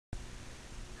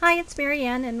Hi, it's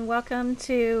Marianne, and welcome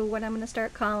to what I'm going to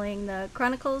start calling the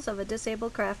Chronicles of a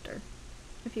Disabled Crafter.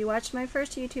 If you watched my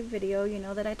first YouTube video, you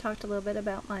know that I talked a little bit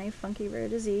about my funky rare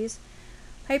disease,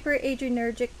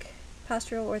 hyperadrenergic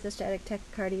postural orthostatic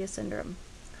tachycardia syndrome.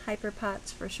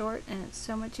 HyperPOTS for short, and it's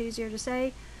so much easier to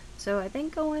say, so I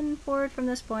think going forward from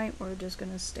this point, we're just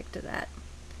going to stick to that.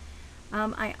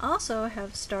 I also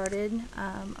have started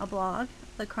a blog,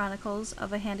 the Chronicles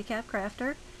of a Handicapped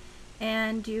Crafter,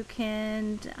 and you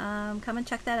can come and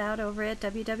check that out over at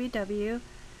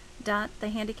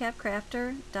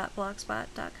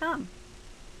www.thehandicappedcrafter.blogspot.com.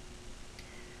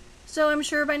 So I'm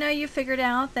sure by now you've figured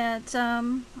out that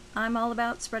I'm all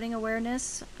about spreading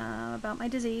awareness about my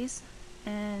disease,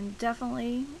 and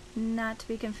definitely not to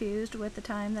be confused with the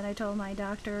time that I told my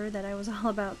doctor that I was all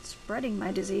about spreading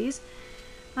my disease.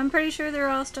 I'm pretty sure they're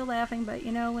all still laughing, but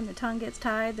you know, when the tongue gets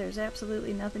tied, there's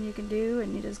absolutely nothing you can do,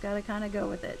 and you just gotta kind of go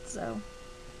with it. So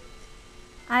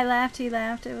I laughed, he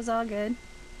laughed, it was all good.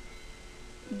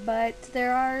 But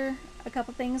there are a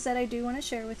couple things that I do want to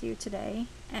share with you today,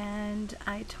 and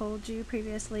I told you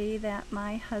previously that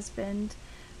my husband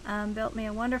built me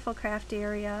a wonderful craft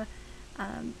area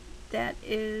that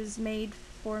is made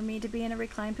for me to be in a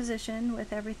reclined position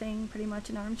with everything pretty much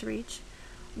in arm's reach.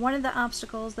 One of the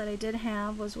obstacles that I did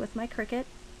have was with my Cricut.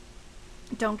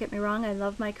 Don't get me wrong, I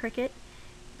love my Cricut,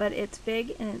 but it's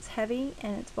big and it's heavy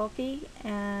and it's bulky,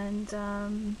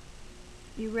 and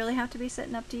you really have to be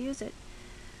sitting up to use it.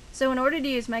 So in order to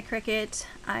use my Cricut,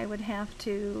 I would have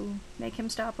to make him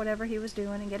stop whatever he was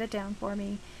doing and get it down for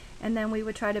me, and then we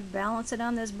would try to balance it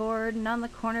on this board and on the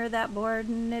corner of that board,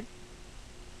 and it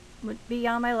would be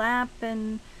on my lap,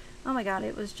 and oh my god,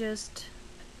 it was just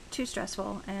too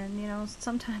stressful. And you know,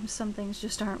 sometimes some things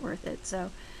just aren't worth it.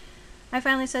 So I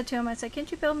finally said to him, I said,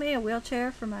 can't you build me a wheelchair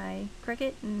for my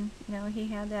Cricut? And you know, he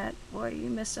had that, boy, you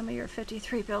missed some of your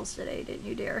 53 bills today, didn't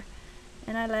you, dear?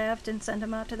 And I laughed and sent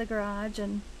him out to the garage,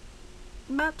 and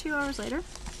about 2 hours later,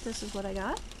 this is what I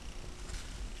got.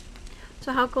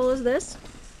 So how cool is this?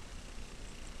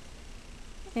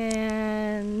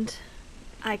 And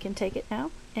I can take it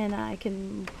now, and I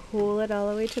can pull it all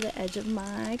the way to the edge of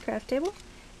my craft table,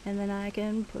 and then I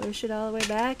can push it all the way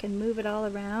back and move it all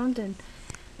around. And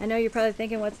I know you're probably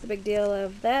thinking, what's the big deal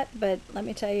of that? But let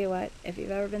me tell you what, if you've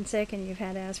ever been sick and you've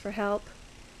had to ask for help,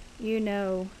 you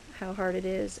know how hard it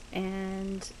is,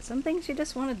 and some things you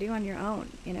just want to do on your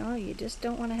own. You know, you just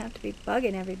don't want to have to be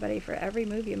bugging everybody for every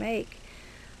move you make.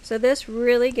 So this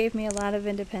really gave me a lot of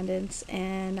independence,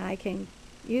 and I can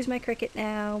use my Cricut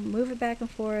now, move it back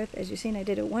and forth. As you've seen, I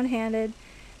did it one-handed.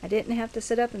 I didn't have to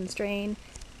sit up and strain.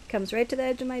 It comes right to the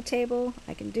edge of my table.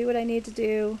 I can do what I need to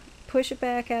do, push it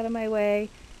back out of my way,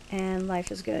 and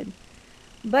life is good.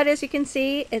 But as you can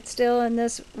see, it's still in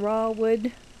this raw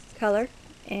wood color,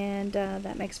 and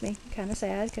that makes me kind of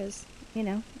sad, because you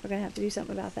know, we're gonna have to do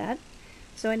something about that.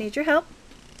 So I need your help.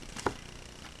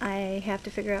 I have to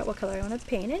figure out what color I want to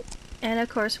paint it, and of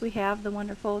course we have the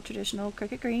wonderful traditional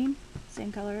Cricut green,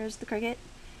 same color as the Cricut.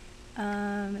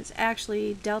 It's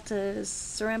actually Delta's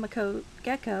Ceramic Coat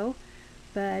Gecko,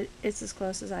 but it's as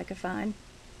close as I could find.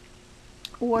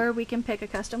 Or we can pick a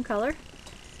custom color.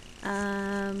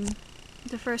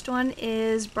 The first one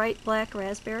is Bright Black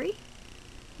Raspberry.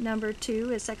 Number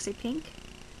 2 is Sexy Pink.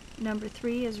 Number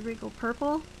 3 is Regal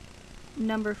Purple.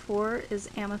 Number 4 is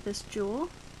Amethyst Jewel.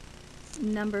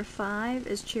 Number 5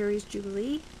 is Cherries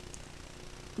Jubilee.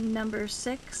 Number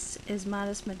 6 is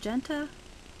Modest Magenta.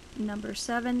 Number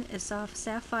 7 is Soft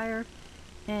Sapphire.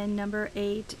 And number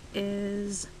 8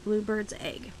 is Bluebird's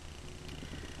Egg.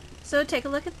 So take a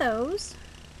look at those,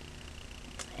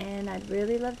 and I'd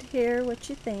really love to hear what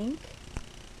you think.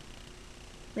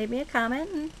 Leave me a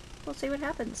comment and we'll see what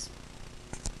happens.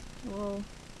 We'll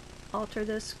alter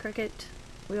this Cricut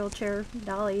wheelchair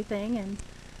dolly thing, and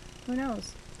who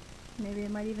knows, maybe it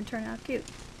might even turn out cute.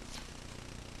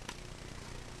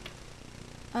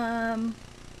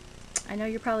 I know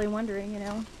you're probably wondering, you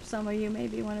know, some of you may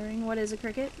be wondering, what is a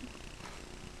Cricut?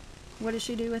 What does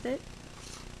she do with it?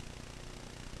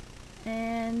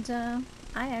 And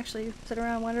I actually sit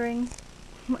around wondering,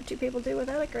 what do people do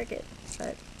without a Cricut?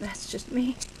 But that's just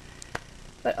me.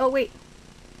 But oh wait,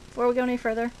 before we go any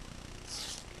further,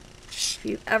 if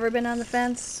you've ever been on the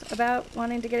fence about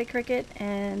wanting to get a Cricut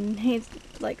and need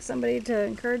like somebody to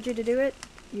encourage you to do it,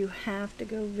 you have to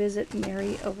go visit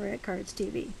Mary over at Cards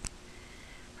TV.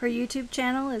 Her YouTube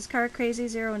channel is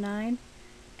CardCrazy09,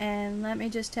 and let me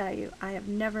just tell you, I have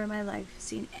never in my life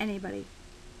seen anybody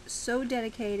so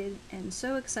dedicated and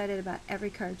so excited about every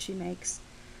card she makes.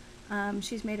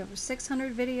 She's made over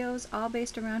 600 videos, all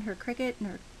based around her Cricut and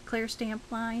her clear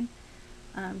stamp line.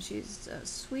 She's a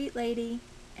sweet lady,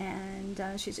 and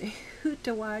she's a hoot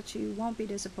to watch. You won't be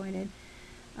disappointed.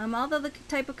 Although the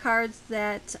type of cards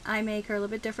that I make are a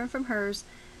little bit different from hers,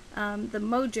 the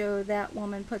mojo that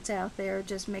woman puts out there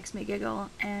just makes me giggle,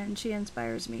 and she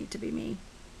inspires me to be me.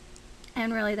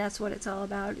 And really, that's what it's all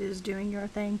about, is doing your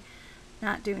thing,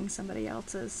 not doing somebody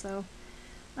else's. So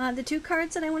the two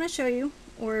cards that I want to show you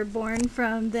were born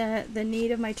from the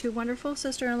need of my two wonderful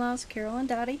sister-in-laws, Carol and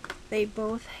Dottie. They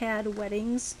both had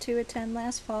weddings to attend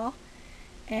last fall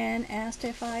and asked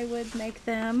if I would make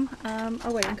them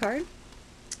a wedding card.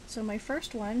 So my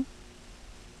first one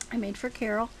I made for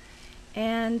Carol,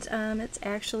 and it's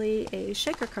actually a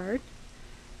shaker card.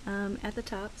 At the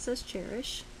top it says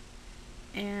Cherish,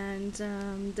 and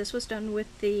this was done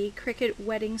with the Cricut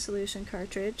Wedding Solution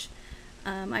cartridge.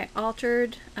 I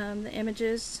altered the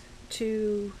images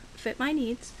to fit my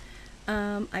needs.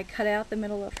 I cut out the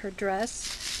middle of her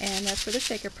dress, and that's where the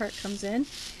shaker part comes in.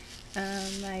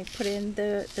 I put in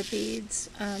the beads,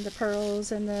 the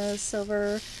pearls, and the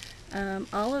silver.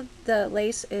 All of the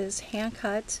lace is hand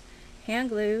cut, hand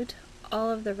glued.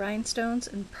 All of the rhinestones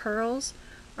and pearls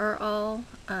are all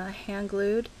hand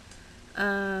glued.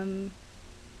 I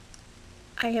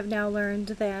have now learned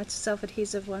that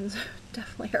self-adhesive ones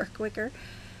definitely are quicker,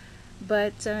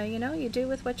 but you know, you do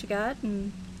with what you got,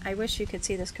 and I wish you could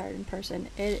see this card in person.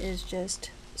 It is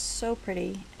just so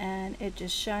pretty, and it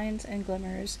just shines and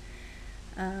glimmers.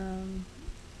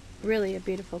 Really a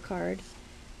beautiful card.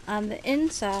 On the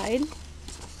inside,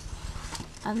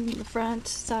 on the front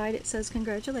side, it says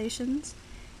congratulations,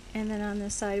 and then on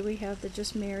this side we have the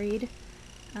just married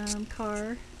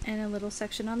car, and a little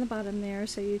section on the bottom there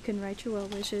so you can write your well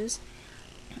wishes.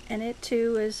 And it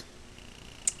too is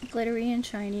glittery and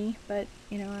shiny, but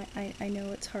you know, I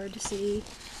know it's hard to see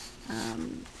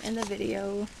in the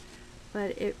video,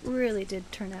 but it really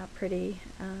did turn out pretty.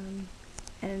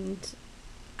 And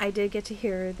I did get to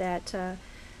hear that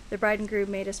the bride and groom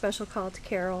made a special call to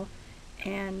Carol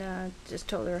and just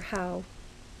told her how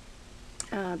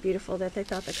beautiful that they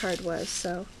thought the card was.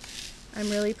 So I'm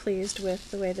really pleased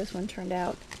with the way this one turned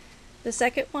out. The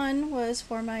second one was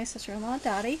for my sister-in-law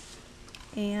Dottie,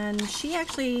 and she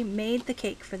actually made the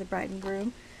cake for the bride and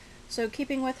groom. So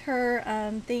keeping with her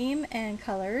theme and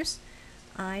colors,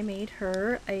 I made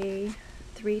her a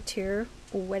 3-tier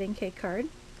wedding cake card.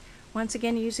 Once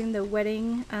again, using the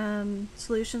Wedding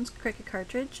Solutions Cricut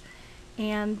cartridge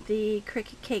and the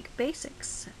Cricut Cake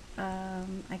Basics.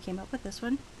 I came up with this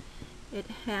one. It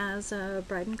has a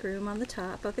bride and groom on the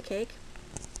top of the cake.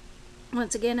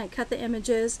 Once again, I cut the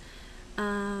images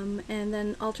and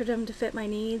then altered them to fit my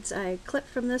needs. I clipped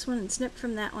from this one and snipped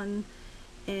from that one,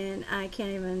 and I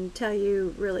can't even tell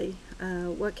you really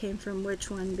what came from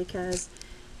which one, because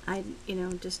I, you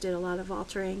know, just did a lot of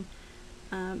altering.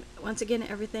 Once again,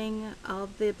 everything, all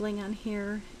the bling on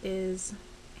here is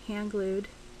hand glued.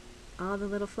 All the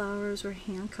little flowers were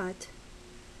hand cut.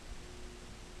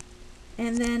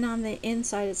 And then on the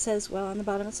inside it says, well, on the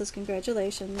bottom it says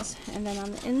congratulations, and then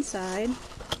on the inside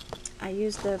I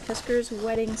used the Fisker's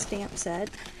Wedding Stamp Set,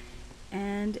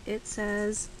 and it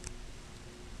says,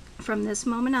 from this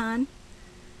moment on,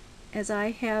 as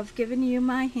I have given you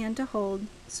my hand to hold,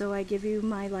 so I give you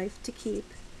my life to keep,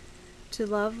 to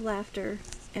love, laughter,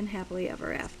 and happily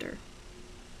ever after.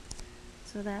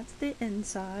 So that's the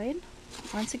inside.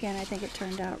 Once again, I think it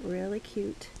turned out really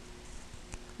cute.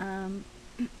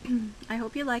 I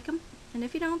hope you like them, and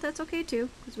if you don't, that's okay too,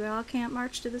 because we all can't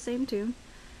march to the same tune.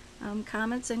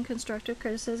 Comments and constructive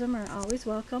criticism are always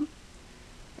welcome,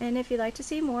 and if you'd like to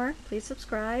see more, please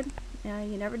subscribe.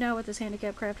 You never know what this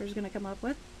handicapped crafter is going to come up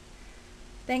with.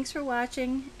 Thanks for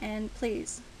watching, and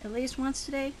please, at least once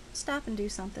today, stop and do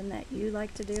something that you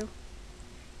like to do.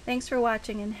 Thanks for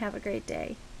watching, and have a great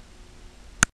day.